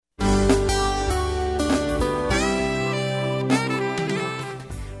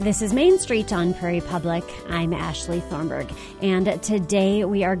This is Main Street on Prairie Public. I'm Ashley Thornburg, and today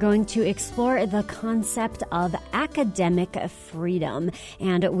we are going to explore the concept of academic freedom.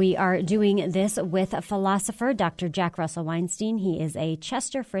 And we are doing this with philosopher Dr. Jack Russell Weinstein. He is a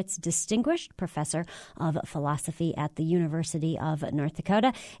Chester Fritz Distinguished Professor of Philosophy at the University of North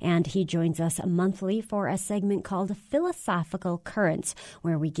Dakota, and he joins us monthly for a segment called Philosophical Currents,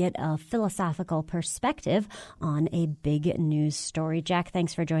 where we get a philosophical perspective on a big news story. Jack,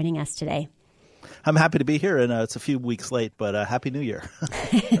 thanks for joining us today. I'm happy to be here, and it's a few weeks late, but Happy New Year.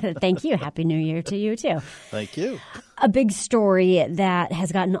 Thank you. Happy New Year to you, too. Thank you. A big story that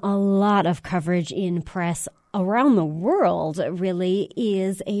has gotten a lot of coverage in press around the world, really,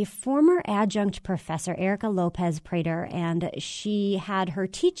 is a former adjunct professor, Erica Lopez Prater, and she had her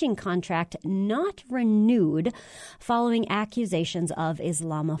teaching contract not renewed following accusations of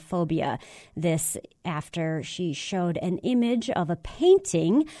Islamophobia. This after she showed an image of a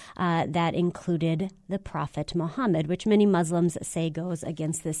painting that included the Prophet Muhammad, which many Muslims say goes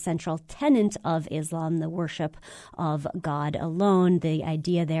against the central tenet of Islam, the worship of God alone. The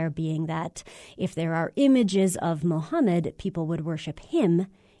idea there being that if there are images of Muhammad, people would worship him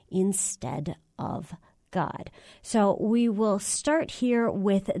instead of God. So we will start here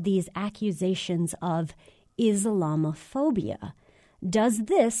with these accusations of Islamophobia. Does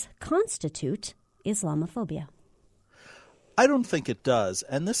this constitute Islamophobia? I don't think it does,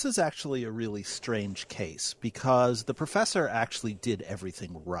 and this is actually a really strange case because the professor actually did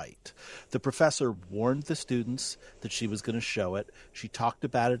everything right. The professor warned the students that she was going to show it. She talked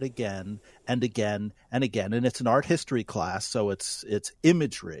about it again and again and again, and it's an art history class, so it's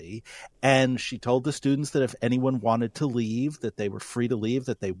imagery, and she told the students that if anyone wanted to leave, that they were free to leave,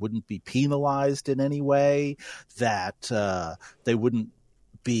 that they wouldn't be penalized in any way, that they wouldn't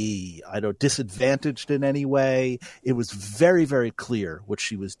be, disadvantaged in any way. It was very, very clear what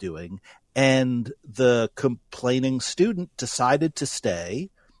she was doing. And the complaining student decided to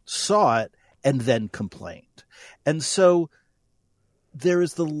stay, saw it, and then complained. And so there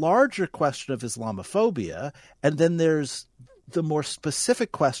is the larger question of Islamophobia, and then there's the more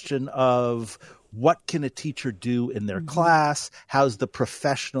specific question of what can a teacher do in their class? How's the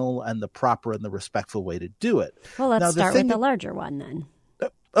professional and the proper and the respectful way to do it? Well, let's start with the larger one then.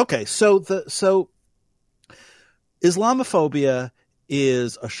 Okay, so Islamophobia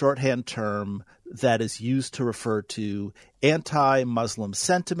is a shorthand term that is used to refer to anti-Muslim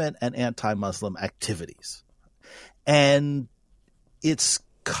sentiment and anti-Muslim activities. And it's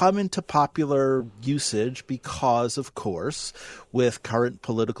come into popular usage because, of course, with current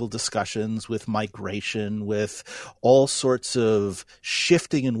political discussions, with migration, with all sorts of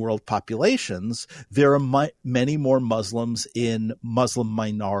shifting in world populations, there are many more Muslims in Muslim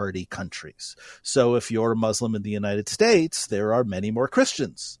minority countries. So if you're a Muslim in the United States, there are many more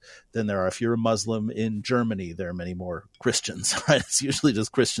Christians than there are. If you're a Muslim in Germany, there are many more Christians, right? It's usually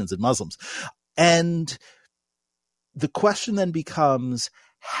just Christians and Muslims. And the question then becomes,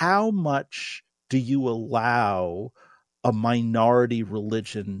 how much do you allow a minority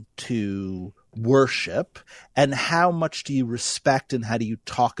religion to worship, and how much do you respect and how do you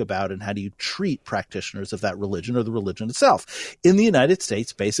talk about and how do you treat practitioners of that religion or the religion itself? In the United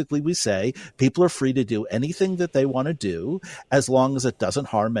States, basically we say people are free to do anything that they want to do as long as it doesn't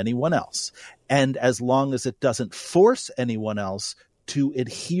harm anyone else, and as long as it doesn't force anyone else to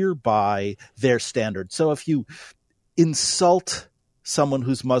adhere by their standards. So if you insult someone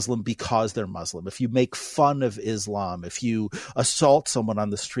who's Muslim because they're Muslim, if you make fun of Islam, if you assault someone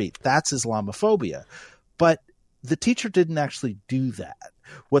on the street, that's Islamophobia. But the teacher didn't actually do that.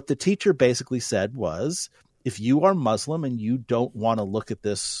 What the teacher basically said was, if you are Muslim and you don't want to look at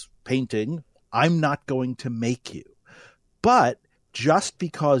this painting, I'm not going to make you. But just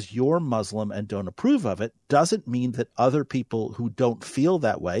because you're Muslim and don't approve of it doesn't mean that other people who don't feel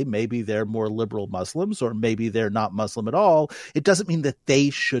that way, maybe they're more liberal Muslims or maybe they're not Muslim at all, it doesn't mean that they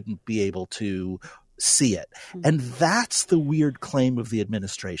shouldn't be able to see it. And that's the weird claim of the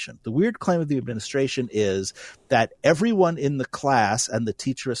administration. The weird claim of the administration is that everyone in the class, and the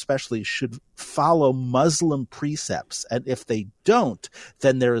teacher especially, should follow Muslim precepts. And if they don't,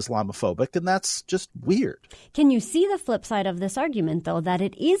 then they're Islamophobic, and that's just weird. Can you see the flip side of this argument, though, that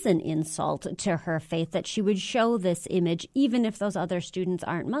it is an insult to her faith that she would show this image, even if those other students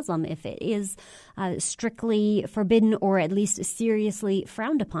aren't Muslim, if it is strictly forbidden or at least seriously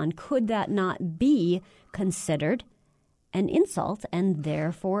frowned upon? Could that not be considered an insult and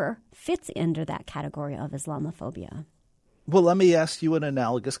therefore fits under that category of Islamophobia? Well, let me ask you an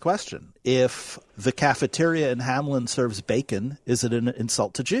analogous question. If the cafeteria in Hamlin serves bacon, is it an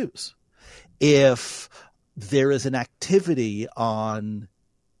insult to Jews? If there is an activity on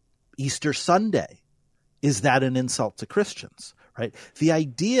Easter Sunday? Is that an insult to Christians, right? The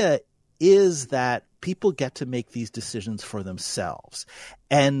idea is that people get to make these decisions for themselves.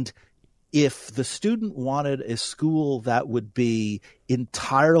 And if the student wanted a school that would be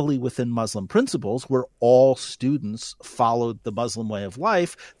entirely within Muslim principles, where all students followed the Muslim way of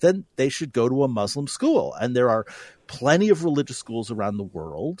life, then they should go to a Muslim school. And there are plenty of religious schools around the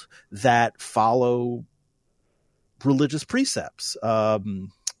world that follow religious precepts.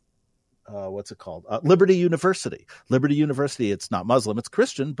 What's it called? Liberty University. Liberty University, it's not Muslim, it's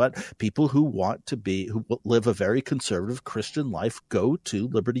Christian, but people who who live a very conservative Christian life go to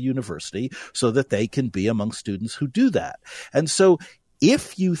Liberty University so that they can be among students who do that. And so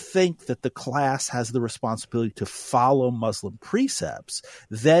if you think that the class has the responsibility to follow Muslim precepts,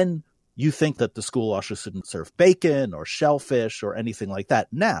 then you think that the school also shouldn't serve bacon or shellfish or anything like that.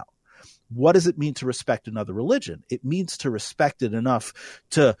 Now, what does it mean to respect another religion? It means to respect it enough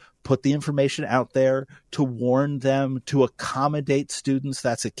to put the information out there, to warn them, to accommodate students.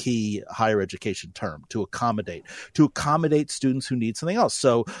 That's a key higher education term, to accommodate students who need something else.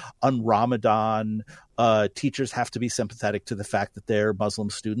 So on Ramadan, teachers have to be sympathetic to the fact that their Muslim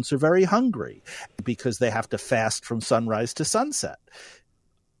students are very hungry because they have to fast from sunrise to sunset.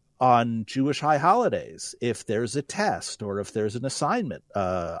 On Jewish high holidays, if there's a test or if there's an assignment,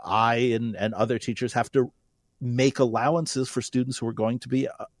 I and other teachers have to make allowances for students who are going to be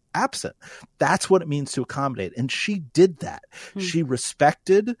absent. That's what it means to accommodate. And she did that. She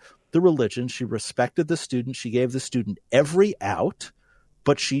respected the religion. She respected the student. She gave the student every out.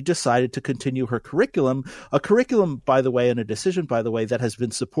 But she decided to continue her curriculum, a curriculum, by the way, and a decision, by the way, that has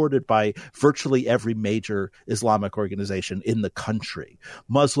been supported by virtually every major Islamic organization in the country.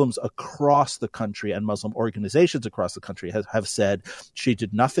 Muslims across the country and Muslim organizations across the country have said she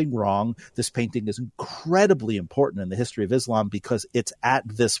did nothing wrong. This painting is incredibly important in the history of Islam because it's at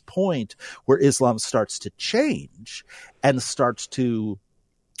this point where Islam starts to change and starts to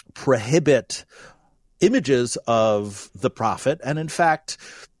prohibit images of the prophet. And in fact,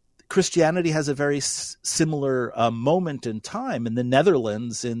 Christianity has a very similar moment in time in the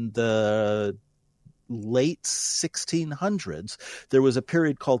Netherlands in the late 1600s. There was a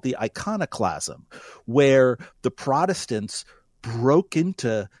period called the iconoclasm where the Protestants broke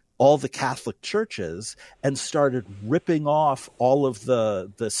into all the Catholic churches and started ripping off all of the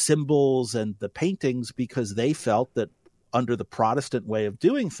symbols and the paintings because they felt that under the Protestant way of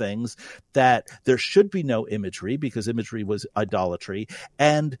doing things, that there should be no imagery because imagery was idolatry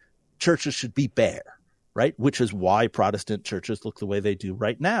and churches should be bare, right? Which is why Protestant churches look the way they do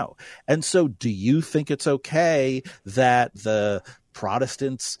right now. And so do you think it's okay that the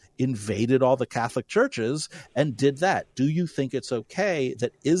Protestants invaded all the Catholic churches and did that? Do you think it's okay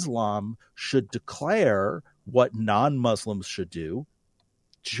that Islam should declare what non-Muslims should do?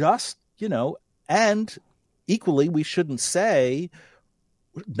 Just, and equally, we shouldn't say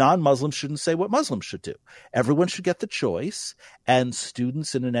non-Muslims shouldn't say what Muslims should do. Everyone should get the choice, and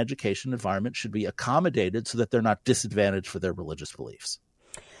students in an education environment should be accommodated so that they're not disadvantaged for their religious beliefs.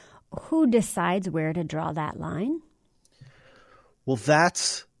 Who decides where to draw that line? Well,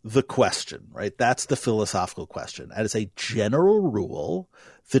 that's the question, right? That's the philosophical question. As a general rule,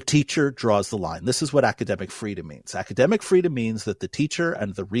 the teacher draws the line. This is what academic freedom means. Academic freedom means that the teacher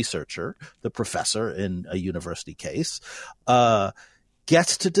and the researcher, the professor in a university case,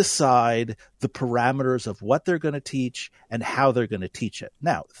 gets to decide the parameters of what they're going to teach and how they're going to teach it.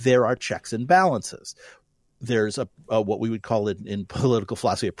 Now, there are checks and balances. There's a what we would call in political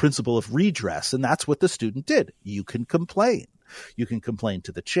philosophy a principle of redress, and that's what the student did. You can complain. You can complain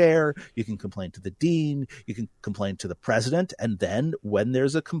to the chair, you can complain to the dean, you can complain to the president, and then when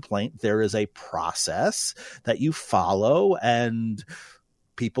there's a complaint, there is a process that you follow, and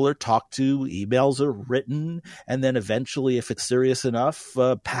people are talked to, emails are written, and then eventually, if it's serious enough,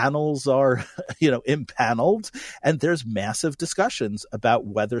 panels are, impaneled, and there's massive discussions about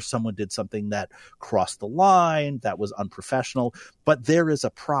whether someone did something that crossed the line, that was unprofessional, but there is a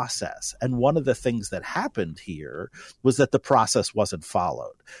process. And one of the things that happened here was that the process wasn't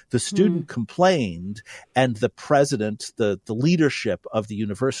followed. The student complained, and the president, the leadership of the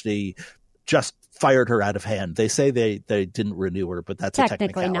university just fired her out of hand. They say they didn't renew her, but that's technically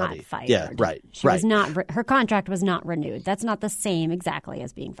a technicality. Not fired. Yeah, right. She was not. Her contract was not renewed. That's not the same exactly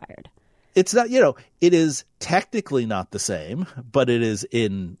as being fired. It's not. It is technically not the same, but it is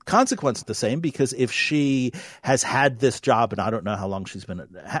in consequence the same because if she has had this job, and I don't know how long she's been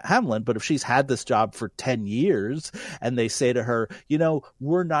at Hamlin, but if she's had this job for 10 years and they say to her,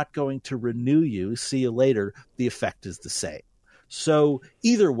 we're not going to renew you, see you later, the effect is the same. So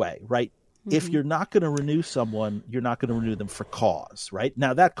either way, right? if you're not going to renew someone, you're not going to renew them for cause, right?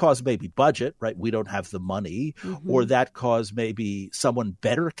 Now, that cause may be budget, right? We don't have the money, or that cause maybe someone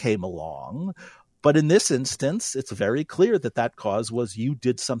better came along. But in this instance, it's very clear that that cause was you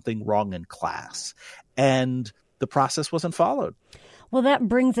did something wrong in class, and the process wasn't followed. Well, that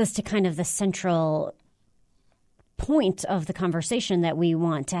brings us to kind of the central point of the conversation that we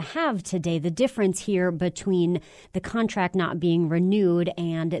want to have today. The difference here between the contract not being renewed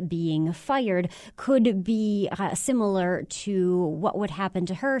and being fired could be similar to what would happen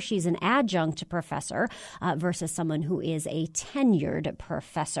to her. She's an adjunct professor versus someone who is a tenured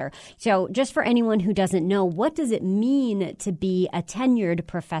professor. So just for anyone who doesn't know, what does it mean to be a tenured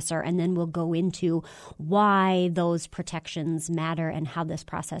professor? And then we'll go into why those protections matter and how this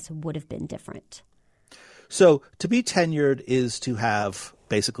process would have been different. So to be tenured is to have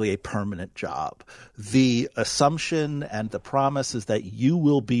basically a permanent job. The assumption and the promise is that you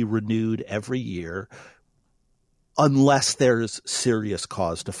will be renewed every year unless there's serious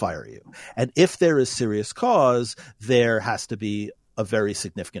cause to fire you. And if there is serious cause, there has to be a very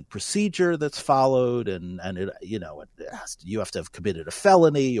significant procedure that's followed, and you have to have committed a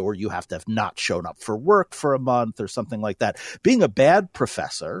felony, or you have to have not shown up for work for a month or something like that. Being a bad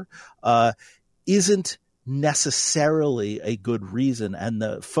professor isn't necessarily a good reason. And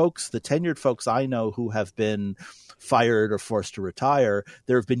the tenured folks I know who have been fired or forced to retire,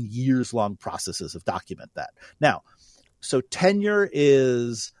 there have been years-long processes of document that. Now, so tenure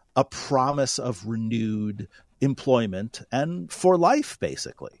is a promise of renewed employment and for life,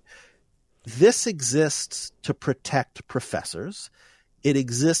 basically. This exists to protect professors. It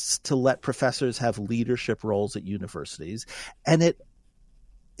exists to let professors have leadership roles at universities, and it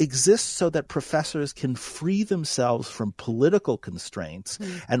exists so that professors can free themselves from political constraints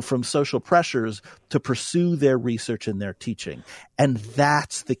and from social pressures to pursue their research and their teaching. And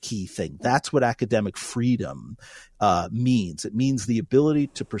that's the key thing. That's what academic freedom means. It means the ability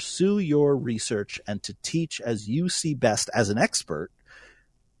to pursue your research and to teach as you see best as an expert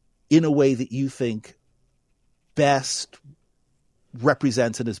in a way that you think best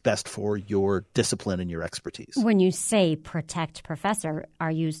represents and is best for your discipline and your expertise. When you say protect professor,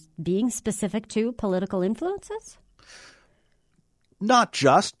 are you being specific to political influences? Not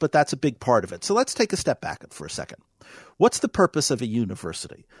just, but that's a big part of it. So let's take a step back for a second. What's the purpose of a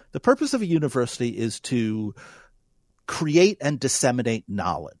university? The purpose of a university is to create and disseminate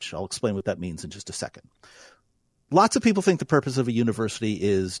knowledge. I'll explain what that means in just a second. Lots of people think the purpose of a university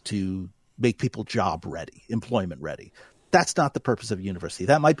is to make people job ready, employment ready. That's not the purpose of a university.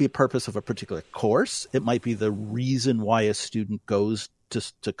 That might be a purpose of a particular course. It might be the reason why a student goes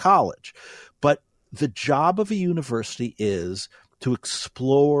to college. But the job of a university is to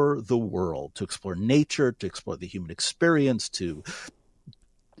explore the world, to explore nature, to explore the human experience, to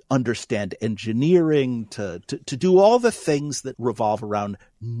understand engineering, to do all the things that revolve around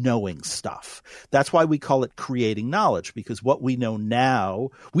knowing stuff. That's why we call it creating knowledge, because what we know now,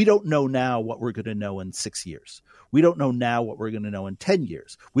 we don't know now what we're going to know in 6 years. We don't know now what we're going to know in 10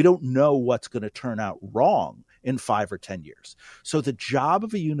 years. We don't know what's going to turn out wrong in 5 or 10 years. So the job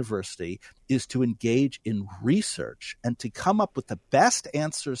of a university is to engage in research and to come up with the best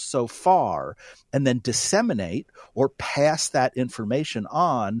answers so far and then disseminate or pass that information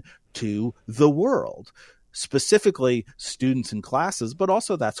on to the world. Specifically students in classes, but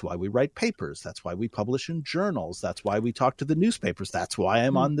also that's why we write papers. That's why we publish in journals. That's why we talk to the newspapers. That's why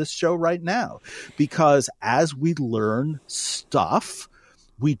I'm on this show right now. Because as we learn stuff,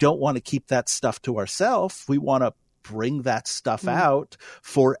 we don't want to keep that stuff to ourselves. We want to bring that stuff out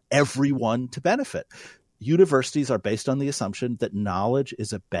for everyone to benefit. Universities are based on the assumption that knowledge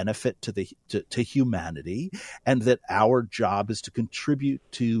is a benefit to humanity, and that our job is to contribute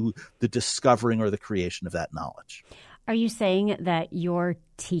to the discovering or the creation of that knowledge. Are you saying that your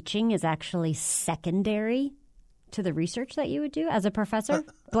teaching is actually secondary to the research that you would do as a professor?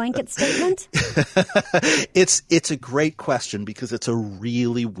 Blanket statement? It's a great question because it's a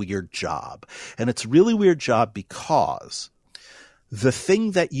really weird job. And it's a really weird job because the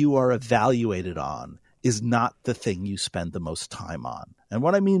thing that you are evaluated on is not the thing you spend the most time on. And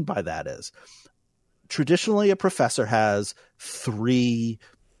what I mean by that is, traditionally a professor has 3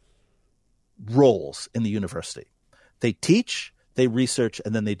 roles in the university. They teach, they research,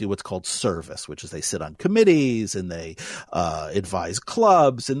 and then they do what's called service, which is they sit on committees and they advise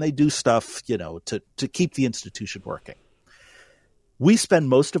clubs and they do stuff, to keep the institution working. We spend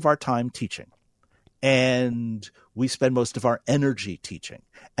most of our time teaching. And we spend most of our energy teaching.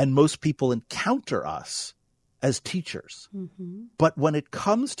 And most people encounter us as teachers. Mm-hmm. But when it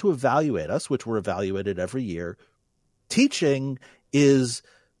comes to evaluate us, which we're evaluated every year, teaching is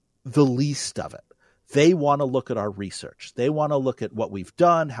the least of it. They want to look at our research. They want to look at what we've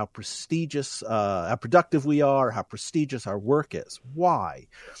done, how prestigious, how productive we are, how prestigious our work is. Why?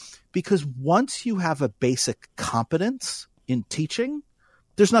 Because once you have a basic competence in teaching,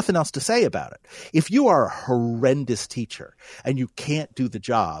 there's nothing else to say about it. If you are a horrendous teacher and you can't do the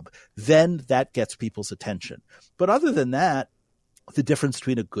job, then that gets people's attention. But other than that, the difference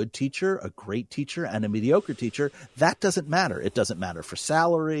between a good teacher, a great teacher, and a mediocre teacher, that doesn't matter. It doesn't matter for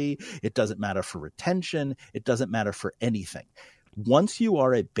salary. It doesn't matter for retention. It doesn't matter for anything. Once you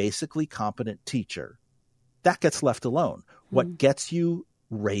are a basically competent teacher, that gets left alone. What gets you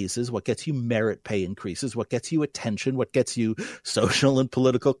raises, what gets you merit pay increases, what gets you attention, what gets you social and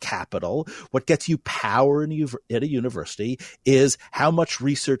political capital, what gets you power at a university is how much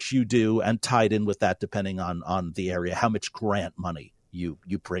research you do, and tied in with that, depending on the area, how much grant money you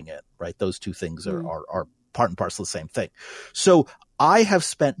bring in, right? Those two things are part and parcel of the same thing. So I have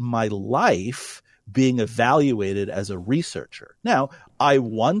spent my life being evaluated as a researcher. Now, I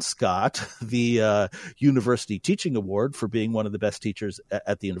once got the University Teaching Award for being one of the best teachers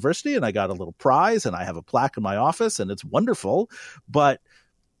at the university, and I got a little prize, and I have a plaque in my office, and it's wonderful. But,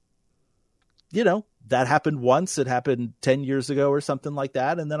 that happened once. It happened 10 years ago or something like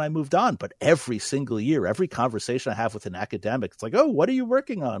that, and then I moved on. But every single year, every conversation I have with an academic, it's like, oh, what are you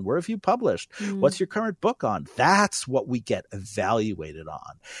working on? Where have you published? What's your current book on? That's what we get evaluated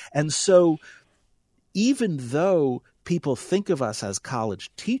on. And so even though people think of us as college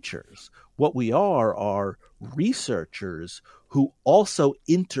teachers, what we are researchers who also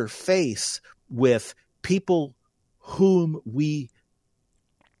interface with people whom we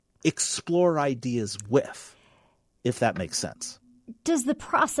explore ideas with, if that makes sense. Does the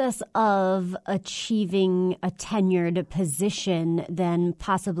process of achieving a tenured position then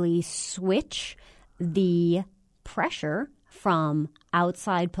possibly switch the pressure from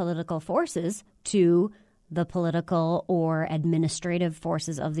outside political forces to the political or administrative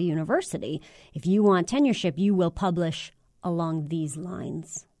forces of the university? If you want tenureship, you will publish along these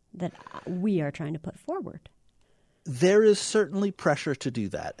lines that we are trying to put forward. There is certainly pressure to do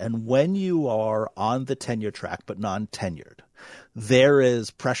that. And when you are on the tenure track but non-tenured, there is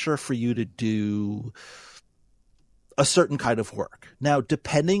pressure for you to do a certain kind of work. Now,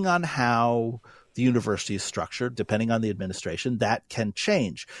 depending on how the university is structured, depending on the administration, that can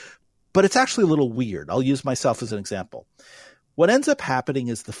change. But it's actually a little weird. I'll use myself as an example. What ends up happening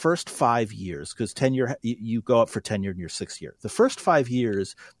is the first 5 years, because tenure, you go up for tenure in your 6th year. The first 5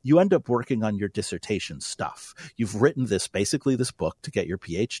 years, you end up working on your dissertation stuff. You've written this book to get your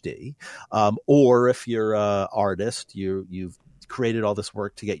PhD. Or if you're an artist, you've created all this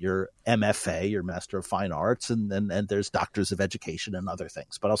work to get your MFA, your Master of Fine Arts, and there's Doctors of Education and other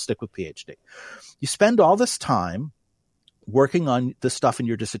things. But I'll stick with PhD. You spend all this time working on the stuff in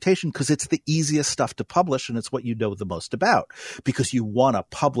your dissertation because it's the easiest stuff to publish, and it's what you know the most about, because you want to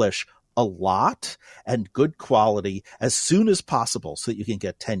publish a lot and good quality as soon as possible so that you can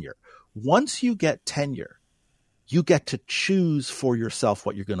get tenure. Once you get tenure, you get to choose for yourself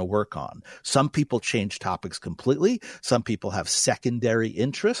what you're going to work on. Some people change topics completely. Some people have secondary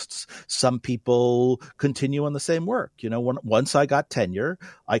interests. Some people continue on the same work. Once I got tenure,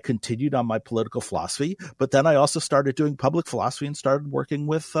 I continued on my political philosophy, but then I also started doing public philosophy and started working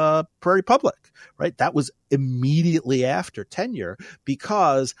with Prairie Public, right? That was immediately after tenure,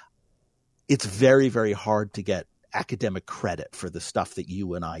 because it's very, very hard to get academic credit for the stuff that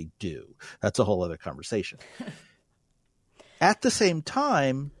you and I do. That's a whole other conversation. At the same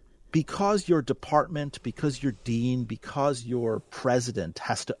time, because your department, because your dean, because your president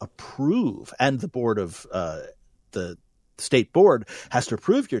has to approve, and the board of the state board has to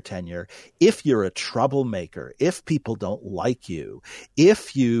approve your tenure, if you're a troublemaker, if people don't like you,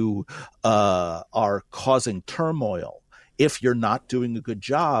 if you are causing turmoil, if you're not doing a good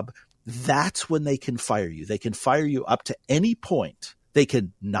job, that's when they can fire you. They can fire you up to any point. They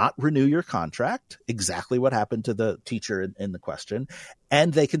can not renew your contract, exactly what happened to the teacher in the question,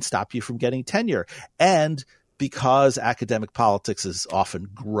 and they can stop you from getting tenure. And because academic politics is often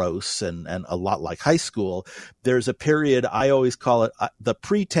gross and a lot like high school, there's a period, I always call it the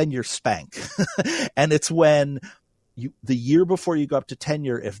pre-tenure spank. And it's when the year before you go up to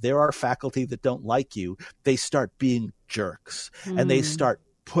tenure, if there are faculty that don't like you, they start being jerks and they start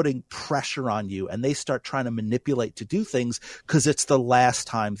putting pressure on you, and they start trying to manipulate to do things because it's the last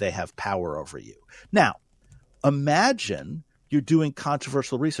time they have power over you. Now, imagine you're doing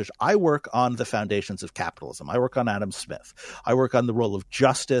controversial research. I work on the foundations of capitalism. I work on Adam Smith. I work on the role of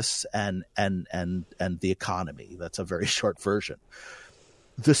justice and the economy. That's a very short version.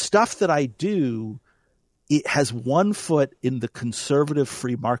 The stuff that I do it has one foot in the conservative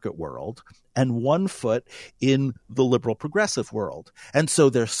free market world and one foot in the liberal progressive world. And so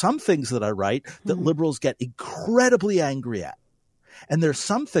there's some things that I write that liberals get incredibly angry at. And there's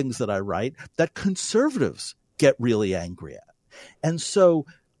some things that I write that conservatives get really angry at. And so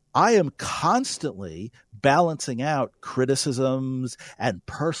I am constantly balancing out criticisms and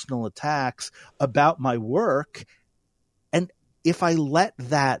personal attacks about my work. And if I let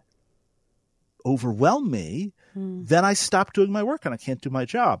that overwhelm me, then I stop doing my work and I can't do my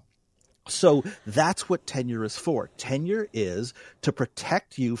job. So that's what tenure is for. Tenure is to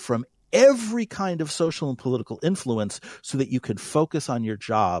protect you from every kind of social and political influence so that you can focus on your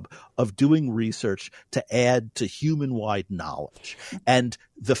job of doing research to add to human-wide knowledge. And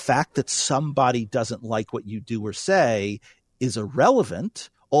the fact that somebody doesn't like what you do or say is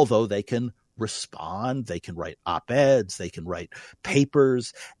irrelevant, although they can respond, they can write op-eds, they can write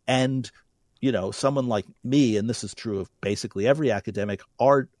papers, and someone like me, and this is true of basically every academic,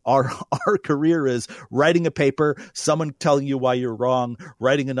 our career is writing a paper, someone telling you why you're wrong,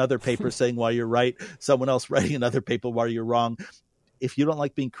 writing another paper saying why you're right, someone else writing another paper why you're wrong. If you don't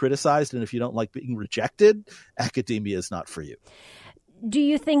like being criticized and if you don't like being rejected, academia is not for you. Do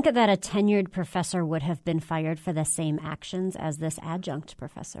you think that a tenured professor would have been fired for the same actions as this adjunct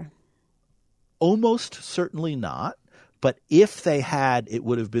professor? Almost certainly not. But if they had, it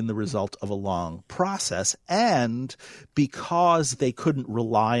would have been the result of a long process. And because they couldn't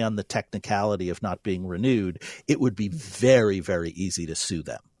rely on the technicality of not being renewed, it would be very, very easy to sue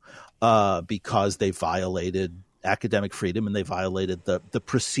them because they violated academic freedom and they violated the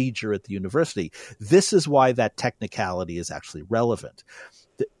procedure at the university. This is why that technicality is actually relevant.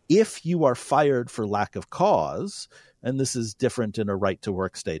 If you are fired for lack of cause, and this is different in a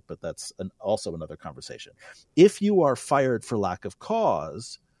right-to-work state, but that's also another conversation. If you are fired for lack of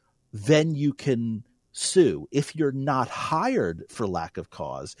cause, then you can sue. If you're not hired for lack of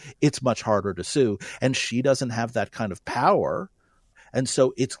cause, it's much harder to sue. And she doesn't have that kind of power, and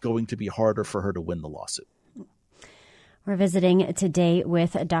so it's going to be harder for her to win the lawsuit. We're visiting today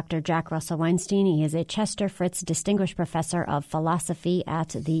with Dr. Jack Russell Weinstein. He is a Chester Fritz Distinguished Professor of Philosophy at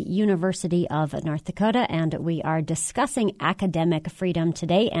the University of North Dakota, and we are discussing academic freedom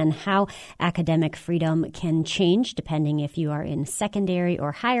today and how academic freedom can change depending if you are in secondary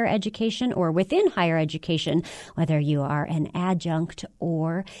or higher education or within higher education, whether you are an adjunct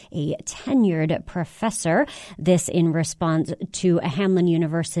or a tenured professor. This in response to a Hamline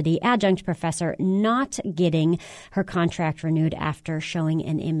University adjunct professor not getting her contract renewed after showing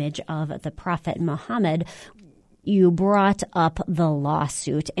an image of the Prophet Muhammad. You brought up the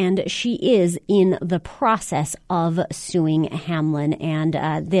lawsuit, and she is in the process of suing Hamline, and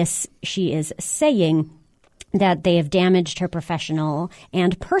she is saying that they have damaged her professional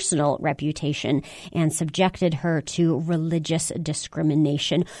and personal reputation and subjected her to religious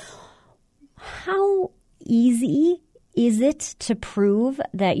discrimination. How easy is it to prove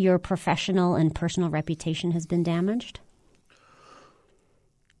that your professional and personal reputation has been damaged?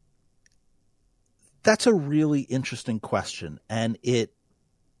 That's a really interesting question, and it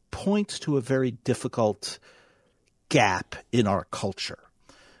points to a very difficult gap in our culture.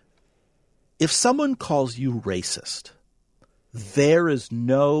 If someone calls you racist, there is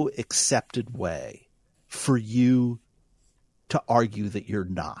no accepted way for you to argue that you're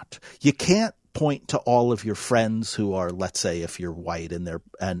not. You can't point to all of your friends who are, let's say, if you're white and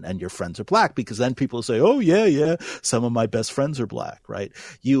and your friends are black, because then people say, "Oh yeah, some of my best friends are black," right?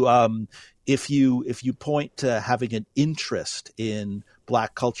 If you point to having an interest in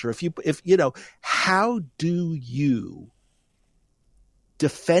black culture, how do you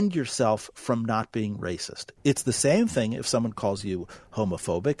defend yourself from not being racist? It's the same thing if someone calls you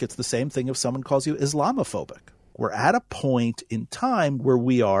homophobic. It's the same thing if someone calls you Islamophobic. We're at a point in time where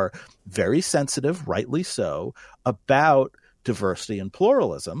we are very sensitive, rightly so, about diversity and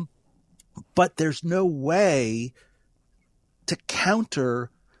pluralism, but there's no way to counter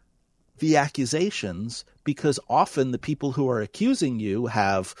the accusations because often the people who are accusing you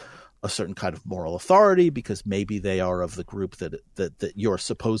have a certain kind of moral authority because maybe they are of the group that you're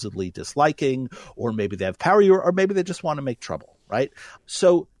supposedly disliking, or maybe they have power, or maybe they just want to make trouble, right?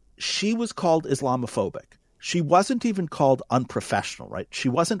 So she was called Islamophobic. She wasn't even called unprofessional, right? She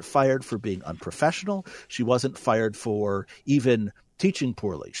wasn't fired for being unprofessional. She wasn't fired for even teaching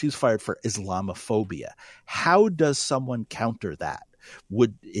poorly. She was fired for Islamophobia. How does someone counter that?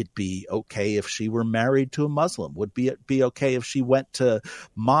 Would it be okay if she were married to a Muslim? Would it be okay if she went to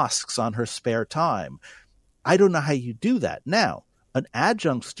mosques on her spare time? I don't know how you do that. Now, an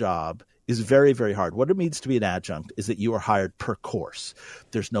adjunct's job is very, very hard. What it means to be an adjunct is that you are hired per course.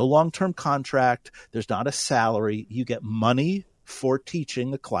 There's no long-term contract. There's not a salary. You get money for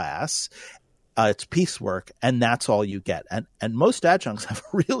teaching a class. It's piecework, and that's all you get. And most adjuncts have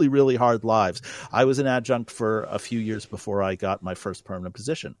really, really hard lives. I was an adjunct for a few years before I got my first permanent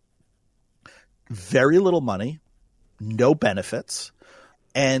position. Very little money, no benefits,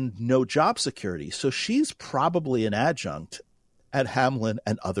 and no job security. So she's probably an adjunct at Hamline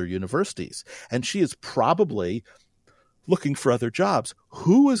and other universities. And she is probably looking for other jobs.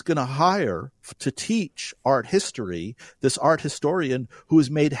 Who is going to hire to teach art history, this art historian who has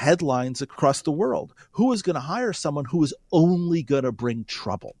made headlines across the world? Who is going to hire someone who is only going to bring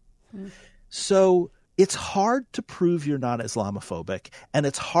trouble? So it's hard to prove you're not Islamophobic, and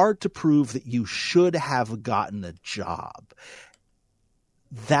it's hard to prove that you should have gotten a job.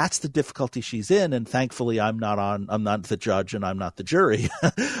 That's the difficulty she's in, and thankfully I'm not the judge and I'm not the jury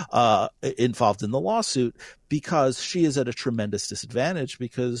involved in the lawsuit, because she is at a tremendous disadvantage,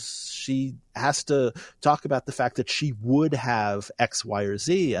 because she has to talk about the fact that she would have X, Y, or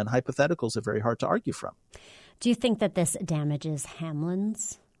Z, and hypotheticals are very hard to argue from. Do you think that this damages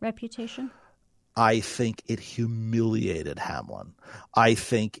Hamline's reputation? I think it humiliated Hamline. I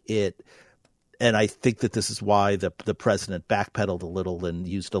think that this is why the president backpedaled a little and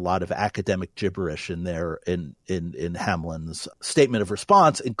used a lot of academic gibberish in Hamline's statement of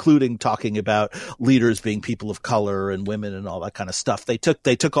response, including talking about leaders being people of color and women and all that kind of stuff. They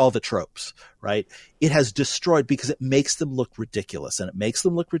took all the tropes, right? It has destroyed, because it makes them look ridiculous, and it makes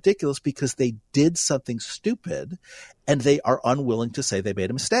them look ridiculous because they did something stupid and they are unwilling to say they made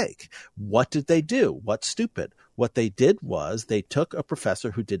a mistake. What did they do? What's stupid? What they did was they took a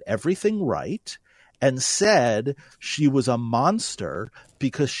professor who did everything right and said she was a monster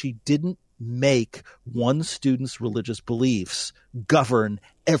because she didn't make one student's religious beliefs govern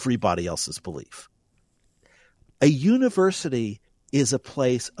everybody else's belief. A university is a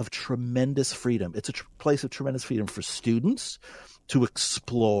place of tremendous freedom. It's a place of tremendous freedom for students to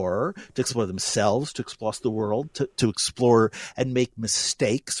explore themselves, to explore the world, to explore and make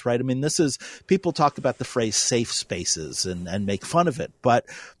mistakes, right? I mean, people talk about the phrase safe spaces and make fun of it, but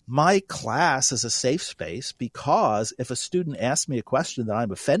my class is a safe space because if a student asks me a question that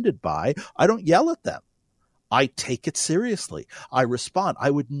I'm offended by, I don't yell at them. I take it seriously. I respond.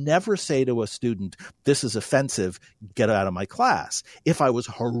 I would never say to a student, this is offensive, get out of my class. If I was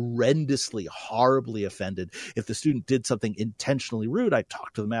horrendously, horribly offended, if the student did something intentionally rude, I'd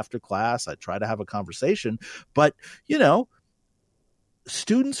talk to them after class. I'd try to have a conversation. But,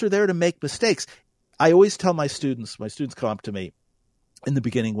 students are there to make mistakes. I always tell my students come up to me in the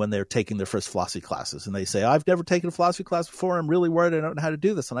beginning when they're taking their first philosophy classes, and they say, I've never taken a philosophy class before. I'm really worried I don't know how to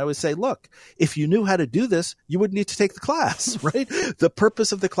do this. And I always say, look, if you knew how to do this, you wouldn't need to take the class, right? The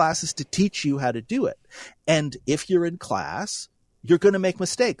purpose of the class is to teach you how to do it. And if you're in class, you're going to make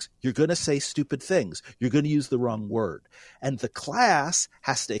mistakes. You're going to say stupid things. You're going to use the wrong word. And the class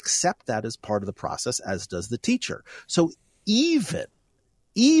has to accept that as part of the process, as does the teacher. So even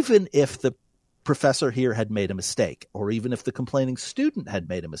if the professor here had made a mistake, or even if the complaining student had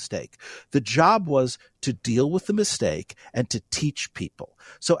made a mistake, the job was to deal with the mistake and to teach people.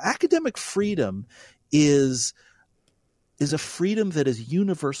 So academic freedom is a freedom that is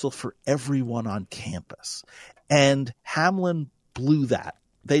universal for everyone on campus. And Hamline blew that.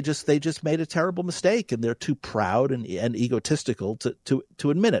 They just made a terrible mistake, and they're too proud and egotistical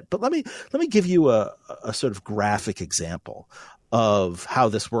to admit it. But let me give you a sort of graphic example of how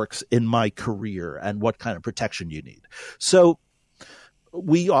this works in my career and what kind of protection you need. So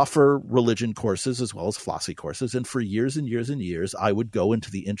we offer religion courses as well as philosophy courses. And for years and years and years, I would go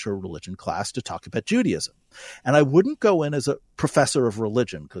into the intro religion class to talk about Judaism. And I wouldn't go in as a professor of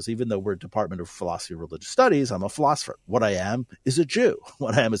religion, because even though we're Department of Philosophy and Religious Studies, I'm a philosopher. What I am is a Jew.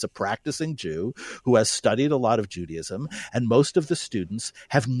 What I am is a practicing Jew who has studied a lot of Judaism, and most of the students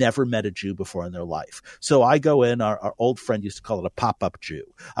have never met a Jew before in their life. So I go in, our old friend used to call it a pop-up Jew.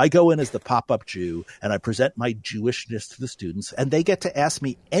 I go in as the pop-up Jew, and I present my Jewishness to the students, and they get to ask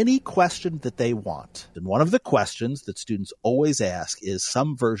me any question that they want. And one of the questions that students always ask is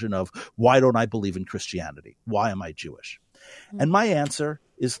some version of, why don't I believe in Christianity? Why am I Jewish? And my answer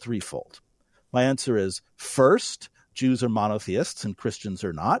is threefold. My answer is, first, Jews are monotheists and Christians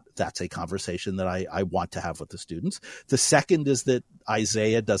are not. That's a conversation that I want to have with the students. The second is that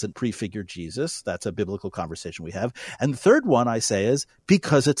Isaiah doesn't prefigure Jesus. That's a biblical conversation we have. And the third one I say is,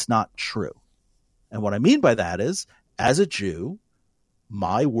 because it's not true. And what I mean by that is, as a Jew,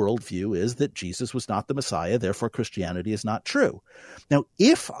 my worldview is that Jesus was not the Messiah, therefore Christianity is not true. Now,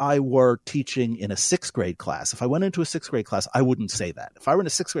 if I were teaching in a sixth grade class, if I went into a sixth grade class, I wouldn't say that. If I were in a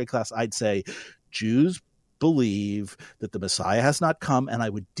sixth grade class, I'd say Jews believe that the Messiah has not come, and I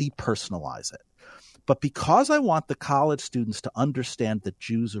would depersonalize it. But because I want the college students to understand that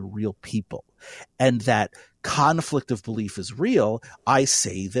Jews are real people and that conflict of belief is real, I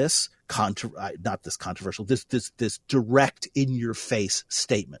say this this direct in-your-face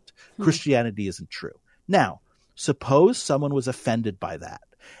statement. Christianity isn't true. Now, suppose someone was offended by that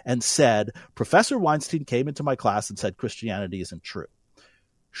and said, Professor Weinstein came into my class and said Christianity isn't true.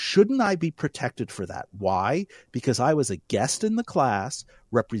 Shouldn't I be protected for that? Why? Because I was a guest in the class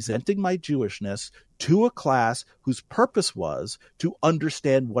representing my Jewishness to a class whose purpose was to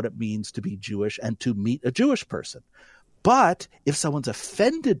understand what it means to be Jewish and to meet a Jewish person. But if someone's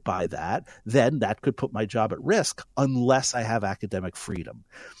offended by that, then that could put my job at risk unless I have academic freedom.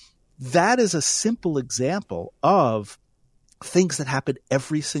 That is a simple example of things that happen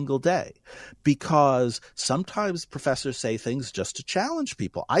every single day, because sometimes professors say things just to challenge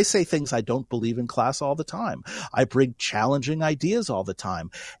people. I say things I don't believe in class all the time. I bring challenging ideas all the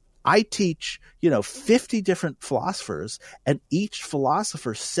time. I teach, 50 different philosophers, and each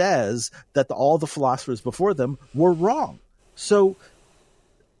philosopher says that all the philosophers before them were wrong. So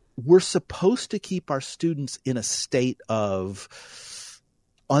we're supposed to keep our students in a state of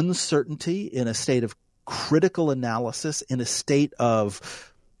uncertainty, in a state of critical analysis, in a state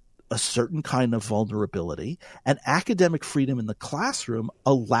of a certain kind of vulnerability, and academic freedom in the classroom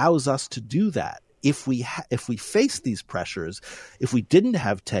allows us to do that. If we face these pressures, if we didn't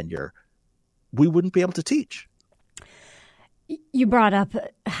have tenure, we wouldn't be able to teach. You brought up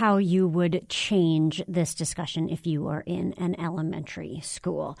how you would change this discussion if you are in an elementary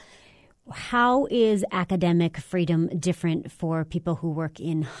school. How is academic freedom different for people who work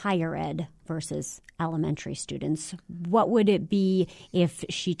in higher ed versus elementary students? What would it be if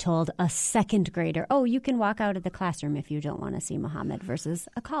she told a second grader, oh, you can walk out of the classroom if you don't want to see Muhammad, versus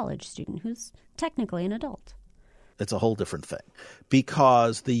a college student who's technically an adult? It's a whole different thing,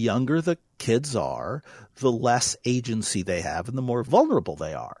 because the younger the kids are, the less agency they have and the more vulnerable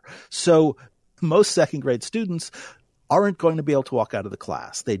they are. So most second grade students aren't going to be able to walk out of the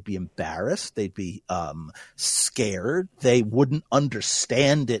class. They'd be embarrassed. They'd be scared. They wouldn't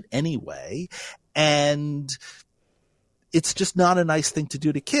understand it anyway. And it's just not a nice thing to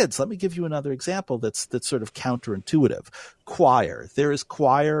do to kids. Let me give you another example that's sort of counterintuitive. Choir. There is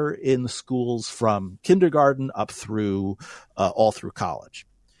choir in schools from kindergarten up through all through college.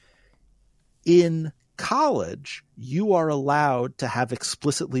 In college, you are allowed to have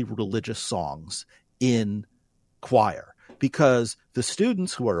explicitly religious songs in choir, because the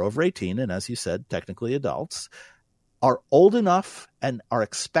students who are over 18 and, as you said, technically adults, are old enough and are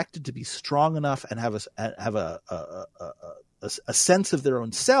expected to be strong enough and have a sense of their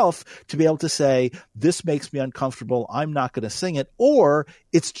own self to be able to say, this makes me uncomfortable, I'm not going to sing it, or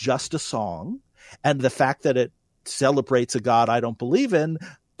it's just a song, and the fact that it celebrates a God I don't believe in,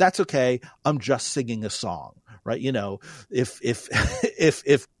 that's okay, I'm just singing a song. Right.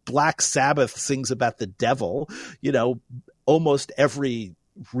 If Black Sabbath sings about the devil, almost every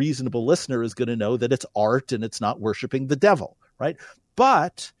reasonable listener is going to know that it's art and it's not worshiping the devil. Right.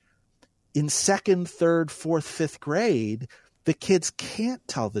 But in second, third, fourth, fifth grade, the kids can't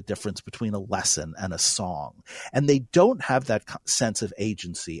tell the difference between a lesson and a song, and they don't have that sense of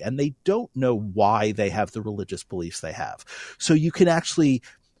agency, and they don't know why they have the religious beliefs they have. So you can actually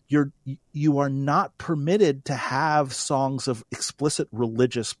you are not permitted to have songs of explicit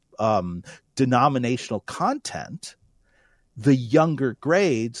religious denominational content the younger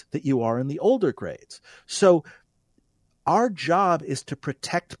grades that you are in the older grades. So our job is to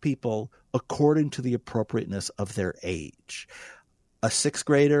protect people according to the appropriateness of their age. A sixth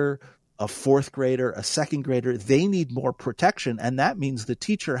grader, a fourth grader, a second grader, they need more protection, and that means the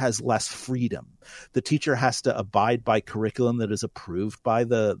teacher has less freedom. The teacher has to abide by curriculum that is approved by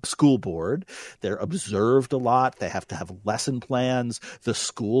the school board. They're observed a lot. They have to have lesson plans. The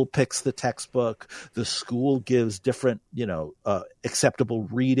school picks the textbook. The school gives different, acceptable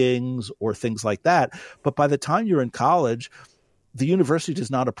readings or things like that. But by the time you're in college, the university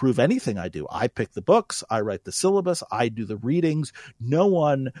does not approve anything I do. I pick the books, I write the syllabus, I do the readings. No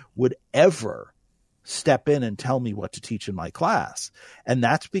one would ever step in and tell me what to teach in my class. And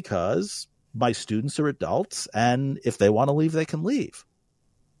that's because my students are adults, and if they want to leave, they can leave.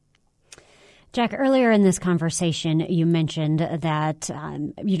 Jack, earlier in this conversation, you mentioned that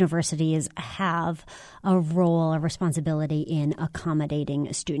universities have a role, a responsibility in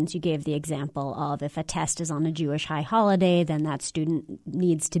accommodating students. You gave the example of if a test is on a Jewish high holiday, then that student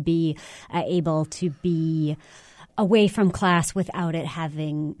needs to be able to be away from class without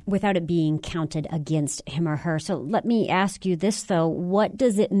it being counted against him or her. So let me ask you this, though. What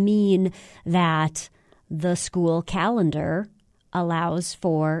does it mean that the school calendar allows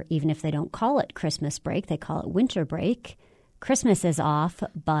for, even if they don't call it Christmas break, they call it winter break? Christmas is off,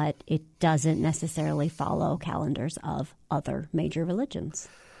 but it doesn't necessarily follow calendars of other major religions.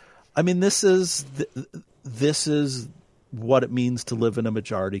 I mean, this is what it means to live in a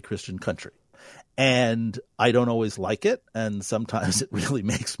majority Christian country. And I don't always like it, and sometimes it really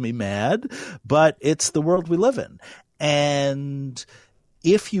makes me mad, but it's the world we live in. And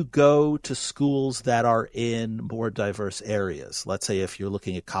if you go to schools that are in more diverse areas, let's say if you're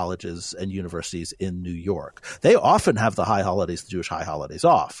looking at colleges and universities in New York, they often have the high holidays, the Jewish high holidays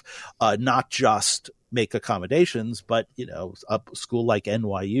off, not just make accommodations, but, you know, a school like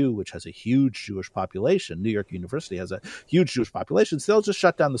NYU, which has a huge Jewish population, New York University has a huge Jewish population, so they'll just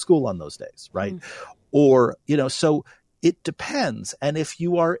shut down the school on those days, right? Or, you know, so it depends. And if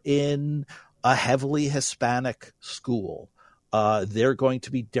you are in a heavily Hispanic school, there are going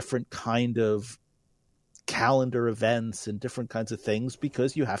to be different kind of calendar events and different kinds of things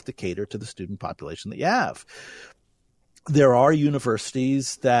because you have to cater to the student population that you have. There are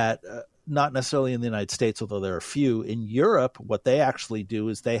universities that, not necessarily in the United States, although there are a few, in Europe, what they actually do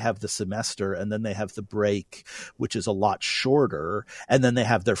is they have the semester and then they have the break, which is a lot shorter, and then they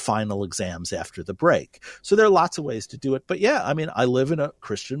have their final exams after the break. So there are lots of ways to do it. But yeah, I mean, I live in a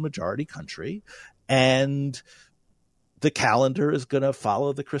Christian majority country, and the calendar is going to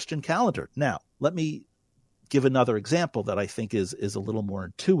follow the Christian calendar. Now, let me give another example that I think is a little more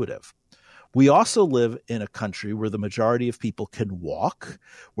intuitive. We also live in a country where the majority of people can walk,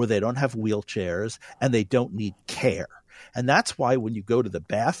 where they don't have wheelchairs, and they don't need care. And that's why when you go to the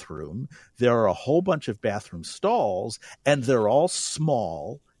bathroom, there are a whole bunch of bathroom stalls, and they're all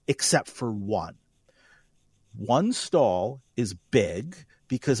small except for one. One stall is big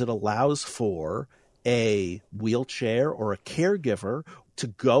because it allows for a wheelchair or a caregiver to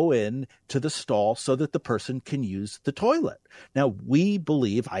go in to the stall so that the person can use the toilet. Now, we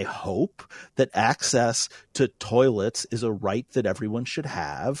believe, I hope, that access to toilets is a right that everyone should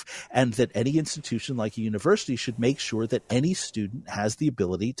have, and that any institution like a university should make sure that any student has the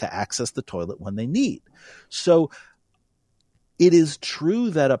ability to access the toilet when they need. So it is true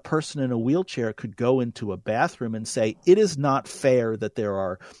that a person in a wheelchair could go into a bathroom and say, it is not fair that there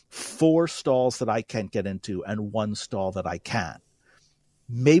are 4 stalls that I can't get into and 1 stall that I can.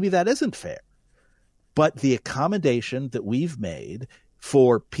 Maybe that isn't fair. But the accommodation that we've made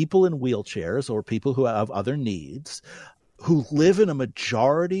for people in wheelchairs or people who have other needs, who live in a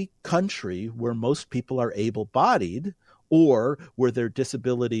majority country where most people are able-bodied, or where their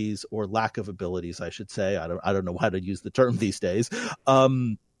disabilities or lack of abilities, I should say, I don't know how to use the term these days,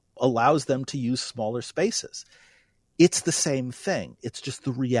 allows them to use smaller spaces. It's the same thing. It's just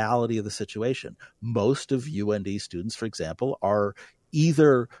the reality of the situation. Most of UND students, for example, are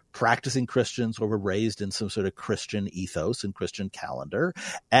either practicing Christians or were raised in some sort of Christian ethos and Christian calendar,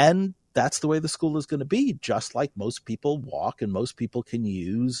 and that's the way the school is going to be, just like most people walk and most people can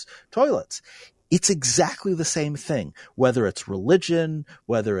use toilets. It's exactly the same thing, whether it's religion,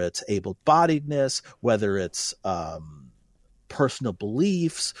 whether it's able-bodiedness, whether it's personal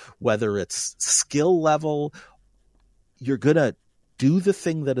beliefs, whether it's skill level. You're going to do the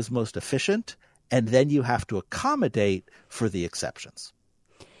thing that is most efficient, and then you have to accommodate for the exceptions.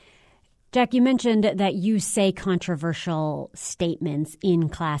 Jack, you mentioned that you say controversial statements in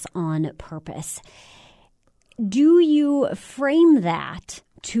class on purpose. Do you frame that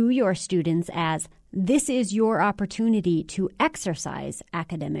to your students as this is your opportunity to exercise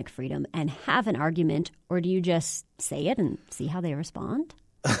academic freedom and have an argument, or do you just say it and see how they respond?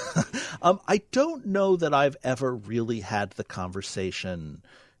 I don't know that I've ever really had the conversation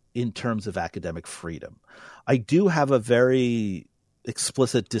in terms of academic freedom. I do have a very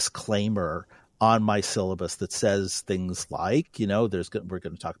explicit disclaimer on my syllabus that says things like, you know, we're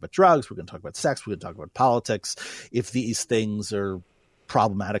going to talk about drugs, we're going to talk about sex, we're going to talk about politics. If these things are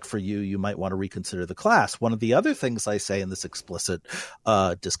problematic for you, you might want to reconsider the class. One of the other things I say in this explicit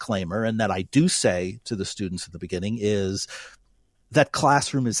disclaimer, and that I do say to the students at the beginning, is that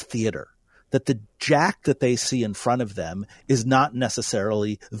classroom is theater, that the Jack that they see in front of them is not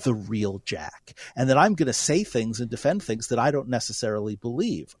necessarily the real Jack, and that I'm going to say things and defend things that I don't necessarily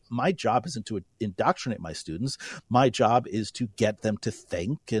believe. My job isn't to indoctrinate my students. My job is to get them to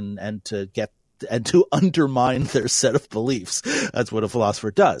think and to get to undermine their set of beliefs. That's what a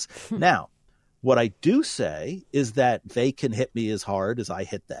philosopher does. Now, what I do say is that they can hit me as hard as I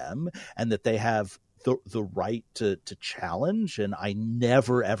hit them, and that they have the right to challenge. And I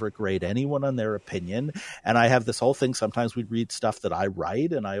never, ever grade anyone on their opinion. And I have this whole thing. Sometimes we read stuff that I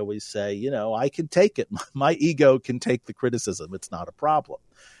write, and I always say, you know, I can take it. My ego can take the criticism. It's not a problem.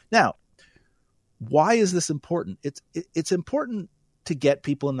 Now, why is this important? It's important to get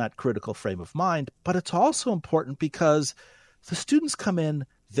people in that critical frame of mind, but it's also important because the students come in,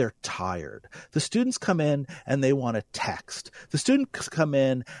 they're tired. The students come in and they want to text. The students come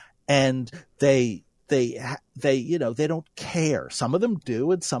in and they don't care. Some of them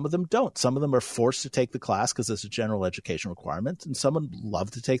do and some of them don't. Some of them are forced to take the class because it's a general education requirement, and some would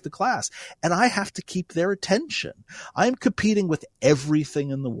love to take the class. And I have to keep their attention. I'm competing with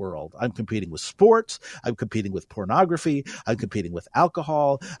everything in the world. I'm competing with sports. I'm competing with pornography. I'm competing with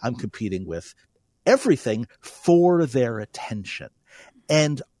alcohol. I'm competing with everything for their attention.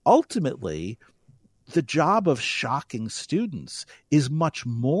 And ultimately, the job of shocking students is much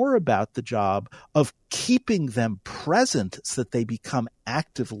more about the job of keeping them present so that they become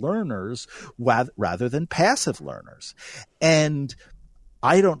active learners rather than passive learners. And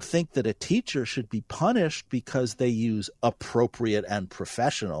I don't think that a teacher should be punished because they use appropriate and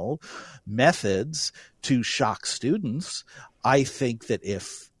professional methods to shock students. I think that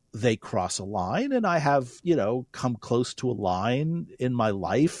if they cross a line, and I have, come close to a line in my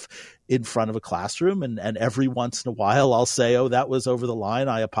life in front of a classroom, and every once in a while I'll say, oh, that was over the line,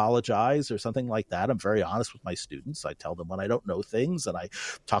 I apologize, or something like that. I'm very honest with my students. I tell them when I don't know things, and I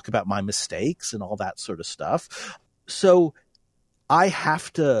talk about my mistakes and all that sort of stuff. So I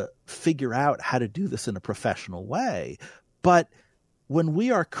have to figure out how to do this in a professional way. But when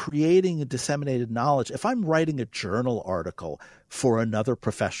we are creating a disseminated knowledge, if I'm writing a journal article for another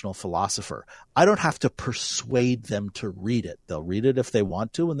professional philosopher, I don't have to persuade them to read it. They'll read it if they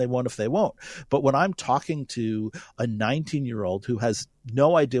want to, and they won't if they won't. But when I'm talking to a 19-year-old who has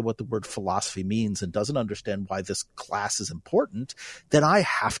no idea what the word philosophy means and doesn't understand why this class is important, then I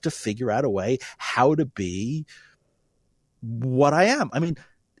have to figure out a way how to be what I am. I mean,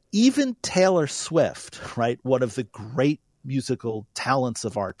 even Taylor Swift, right, one of the great musical talents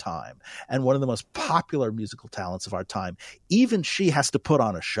of our time and one of the most popular musical talents of our time, even she has to put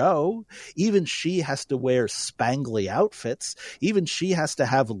on a show. Even she has to wear spangly outfits. Even she has to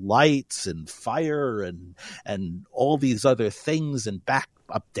have lights and fire and all these other things and back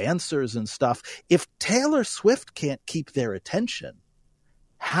up dancers and stuff. If Taylor Swift can't keep their attention,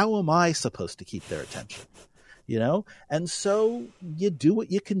 how am I supposed to keep their attention? And so you do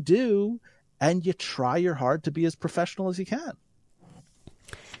what you can do, and you try your hard to be as professional as you can.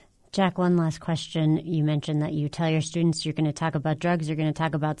 Jack, one last question. You mentioned that you tell your students you're going to talk about drugs, you're going to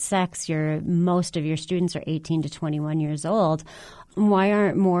talk about sex. Most of your students are 18 to 21 years old. Why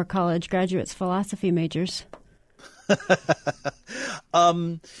aren't more college graduates philosophy majors?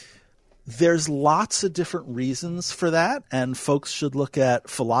 There's lots of different reasons for that, and folks should look at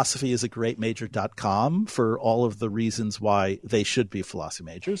philosophyisagreatmajor.com for all of the reasons why they should be philosophy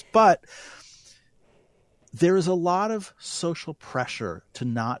majors. But there is a lot of social pressure to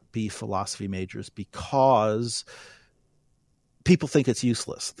not be philosophy majors because people think it's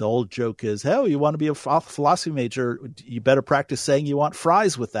useless. The old joke is, oh, you want to be a philosophy major, you better practice saying you want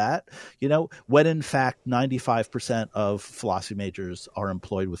fries with that, when in fact 95% of philosophy majors are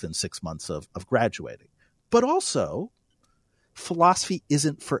employed within 6 months of graduating. But also, philosophy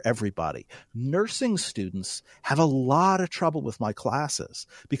isn't for everybody. Nursing students have a lot of trouble with my classes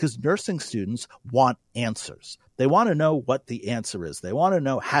because nursing students want answers. They want to know what the answer is. They want to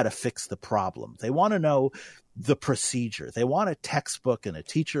know how to fix the problem. They want to know the procedure. They want a textbook and a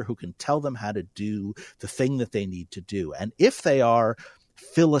teacher who can tell them how to do the thing that they need to do. And if they are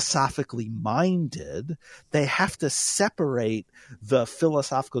philosophically minded, they have to separate the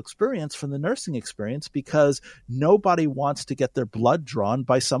philosophical experience from the nursing experience because nobody wants to get their blood drawn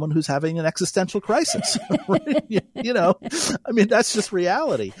by someone who's having an existential crisis. I mean, that's just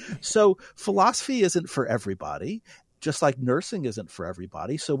reality. So philosophy isn't for everybody, just like nursing isn't for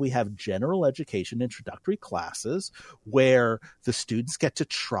everybody. So we have general education introductory classes where the students get to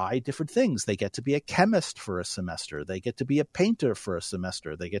try different things. They get to be a chemist for a semester. They get to be a painter for a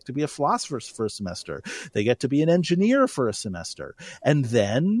semester. They get to be a philosopher for a semester. They get to be an engineer for a semester. And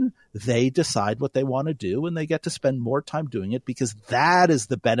then they decide what they want to do, and they get to spend more time doing it because that is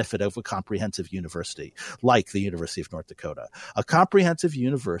the benefit of a comprehensive university like the University of North Dakota. A comprehensive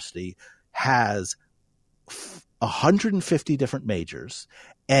university has 150 different majors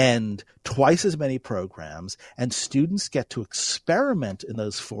and twice as many programs, and students get to experiment in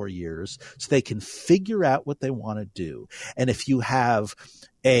those 4 years so they can figure out what they want to do. And if you have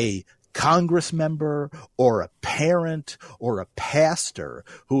a Congress member or a parent or a pastor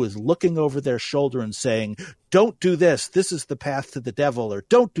who is looking over their shoulder and saying, don't do this, this is the path to the devil, or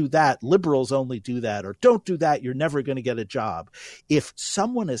don't do that, liberals only do that, or don't do that, you're never going to get a job. If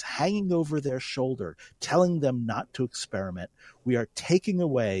someone is hanging over their shoulder telling them not to experiment, we are taking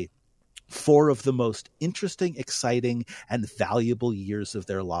away 4 of the most interesting, exciting, and valuable years of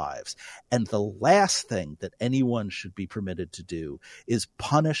their lives. And the last thing that anyone should be permitted to do is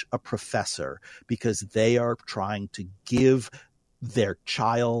punish a professor because they are trying to give their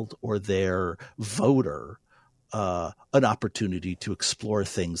child or their voter an opportunity to explore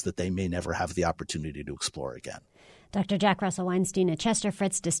things that they may never have the opportunity to explore again. Dr. Jack Russell Weinstein, a Chester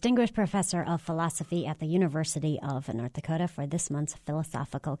Fritz Distinguished Professor of Philosophy at the University of North Dakota, for this month's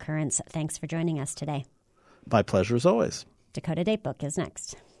Philosophical Currents. Thanks for joining us today. My pleasure as always. Dakota Datebook is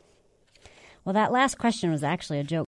next. Well, that last question was actually a joke.